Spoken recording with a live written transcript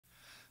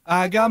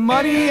I got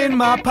money in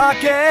my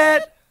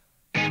pocket,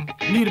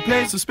 need a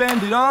place to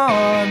spend it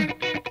on.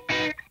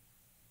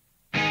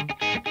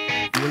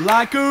 You're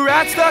like a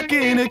rat stuck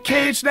in a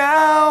cage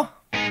now,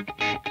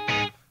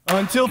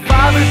 until 5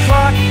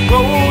 o'clock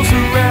rolls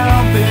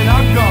around, then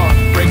I'm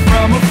gone. Break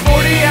from a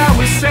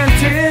 40-hour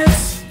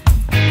sentence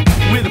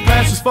with a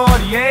precious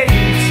 48.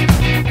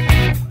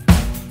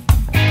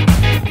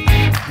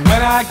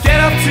 When I get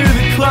up to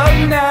the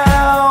club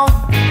now,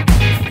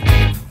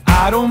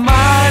 I don't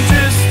mind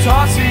just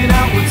tossing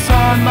out what's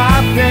on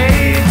my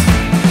plate.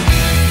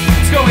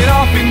 It's going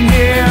off in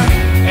here,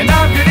 and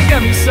I'm gonna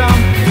get me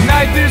some.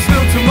 Tonight there's no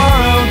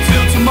tomorrow,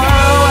 till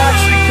tomorrow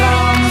actually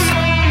comes.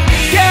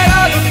 Get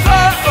on the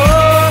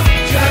floor,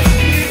 just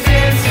keep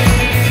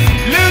dancing.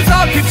 Lose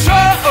all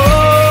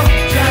control,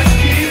 just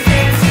keep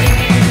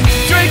dancing.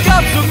 Drink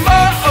up some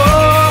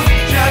more,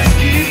 just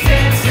keep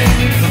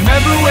dancing.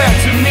 Remember where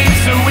to meet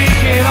so we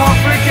can all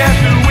forget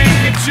that we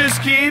can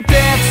just keep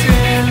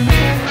dancing.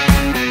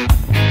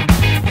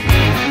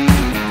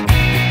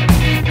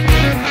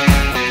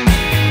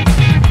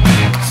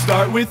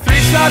 Start with 3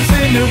 shots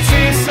and no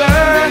chaser.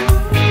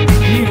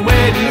 Need a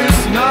way to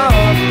loosen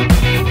up,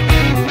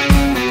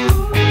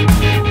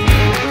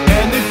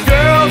 and the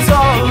girls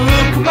all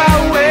look my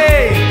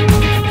way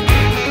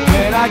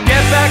when I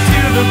get back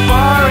to the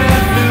bar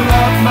and fill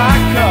up my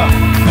cup.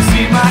 I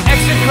see my ex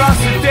across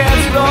the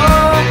dance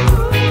floor,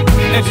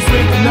 and she's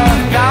with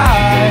another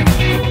guy.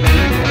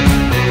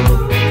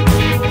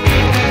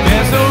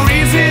 There's no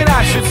reason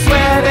I should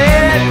sweat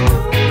it,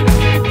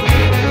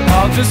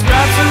 I'll just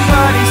grab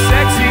somebody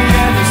sexy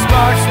and the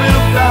sparks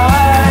will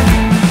fly.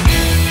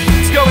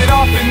 It's going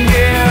off in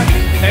here,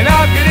 and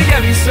I'm gonna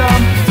get me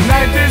some.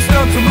 Tonight there's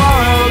no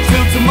tomorrow,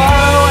 till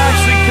tomorrow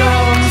actually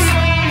comes.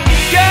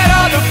 Get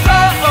on the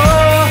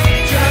floor,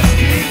 just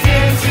keep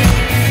dancing.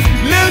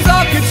 Lose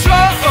all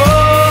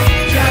control,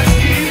 just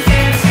keep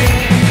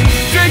dancing.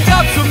 Drink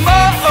up some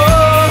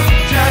more,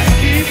 just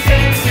keep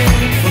dancing.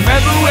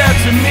 Remember where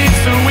to meet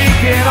so we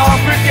can all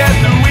forget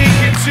that we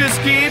can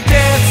just keep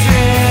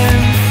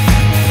dancing.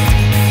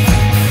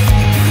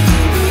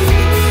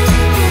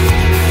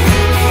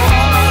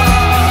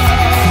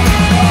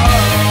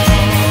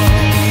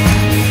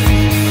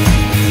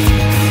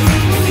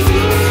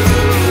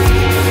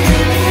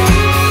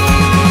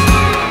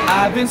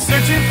 I've been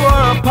searching for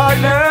a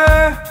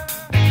partner,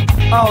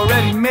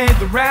 already made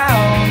the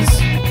rounds.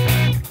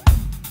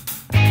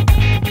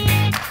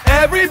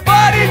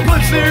 Everybody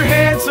puts their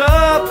hands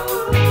up,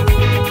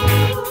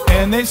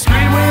 and they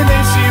scream when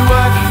they see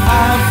what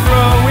I'm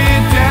throwing